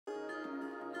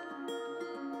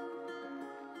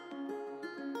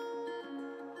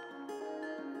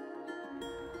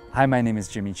Hi, my name is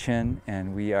Jimmy Chin,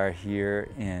 and we are here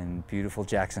in beautiful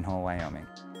Jackson Hole, Wyoming.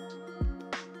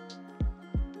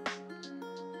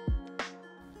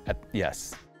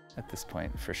 Yes, at this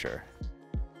point, for sure.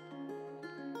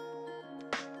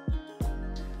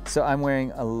 So I'm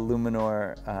wearing a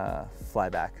Luminor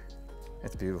flyback.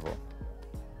 It's beautiful.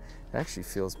 It actually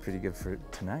feels pretty good for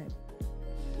tonight.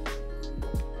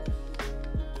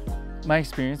 My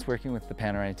experience working with the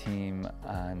Panerai team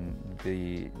on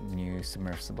the new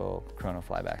submersible chrono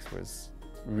flybacks was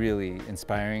really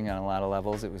inspiring on a lot of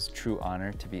levels. It was a true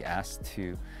honor to be asked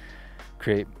to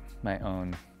create my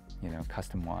own,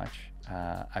 custom watch.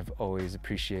 I've always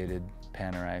appreciated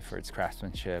Panerai for its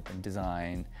craftsmanship and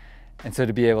design. And so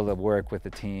to be able to work with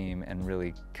the team and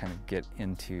really kind of get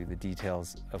into the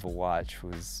details of a watch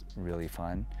was really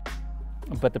fun.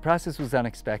 But the process was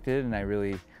unexpected, and I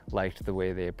really liked the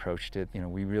way they approached it.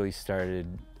 We really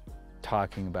started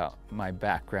talking about my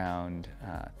background,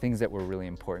 things that were really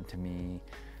important to me,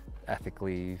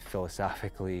 ethically,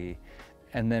 philosophically,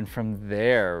 and then from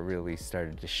there really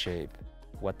started to shape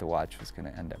what the watch was going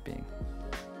to end up being.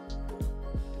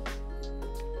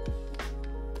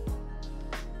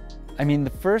 I mean,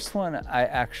 the first one I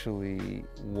actually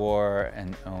wore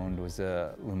and owned was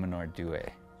a Luminor Due,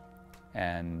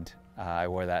 and I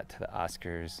wore that to the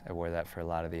Oscars. I wore that for a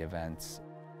lot of the events.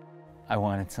 I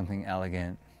wanted something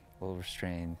elegant, a little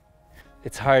restrained.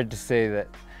 It's hard to say that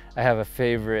I have a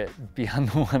favorite beyond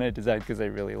the one I designed because I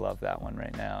really love that one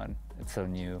right now, and it's so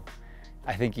new.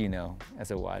 I think as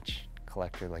a watch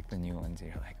collector, like the new ones,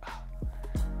 you're like, oh.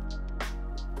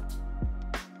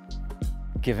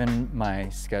 Given my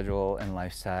schedule and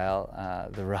lifestyle,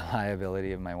 the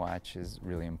reliability of my watch is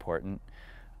really important,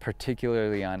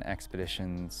 particularly on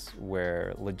expeditions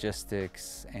where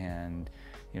logistics and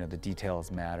the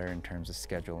details matter in terms of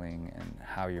scheduling and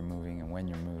how you're moving and when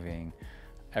you're moving.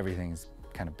 Everything's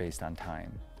kind of based on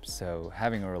time. So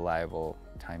having a reliable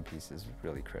timepiece is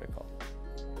really critical.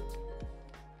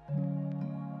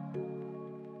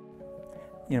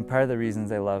 Part of the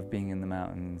reasons I love being in the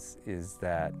mountains is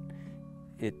that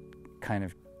it kind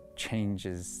of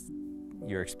changes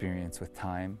your experience with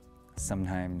time.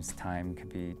 Sometimes time can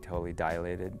be totally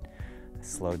dilated,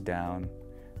 slowed down,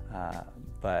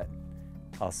 but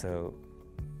also,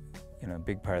 a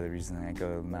big part of the reason I go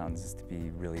to the mountains is to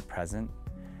be really present.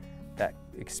 That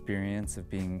experience of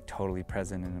being totally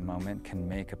present in a moment can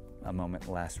make a moment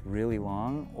last really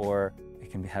long, or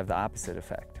it can have the opposite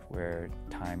effect, where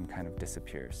time kind of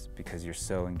disappears because you're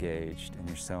so engaged and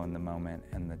you're so in the moment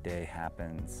and the day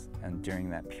happens, and during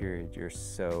that period you're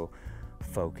so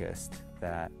focused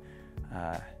that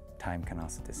time can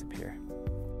also disappear.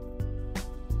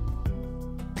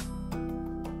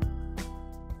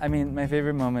 I mean, my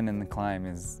favorite moment in the climb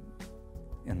is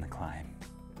in the climb,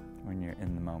 when you're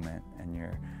in the moment and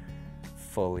you're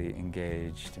fully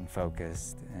engaged and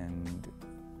focused, and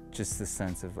just the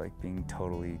sense of like being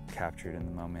totally captured in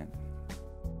the moment.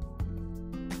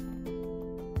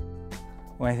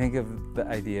 When I think of the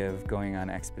idea of going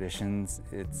on expeditions,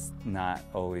 it's not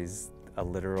always a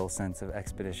literal sense of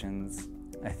expeditions.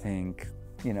 I think,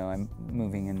 I'm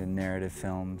moving into narrative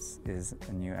films is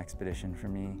a new expedition for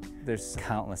me. There's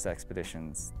countless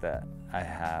expeditions that I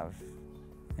have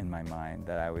in my mind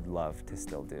that I would love to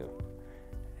still do.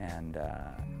 And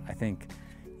I think,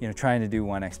 trying to do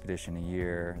one expedition a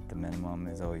year at the minimum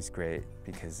is always great,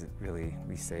 because it really,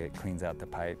 we say it cleans out the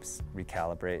pipes,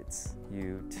 recalibrates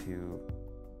you to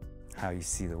how you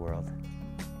see the world.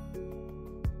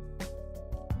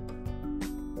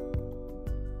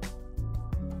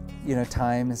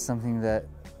 Time is something that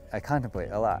I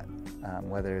contemplate a lot,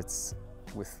 whether it's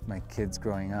with my kids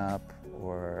growing up,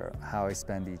 or how I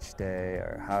spend each day,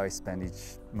 or how I spend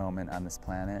each moment on this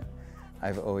planet.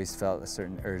 I've always felt a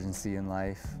certain urgency in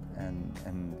life, and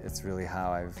it's really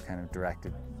how I've kind of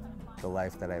directed the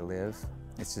life that I live.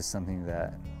 It's just something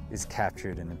that is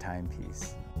captured in a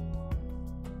timepiece.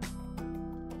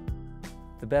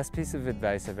 The best piece of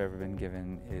advice I've ever been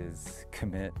given is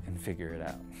commit and figure it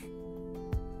out.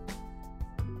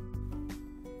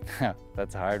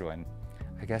 That's a hard one.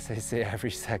 I guess I say every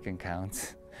second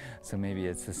counts, so maybe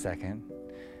it's the second,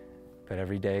 but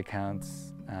every day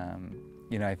counts.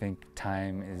 I think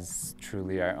time is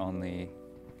truly our only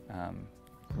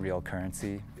real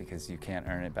currency, because you can't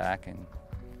earn it back and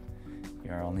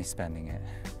you're only spending it.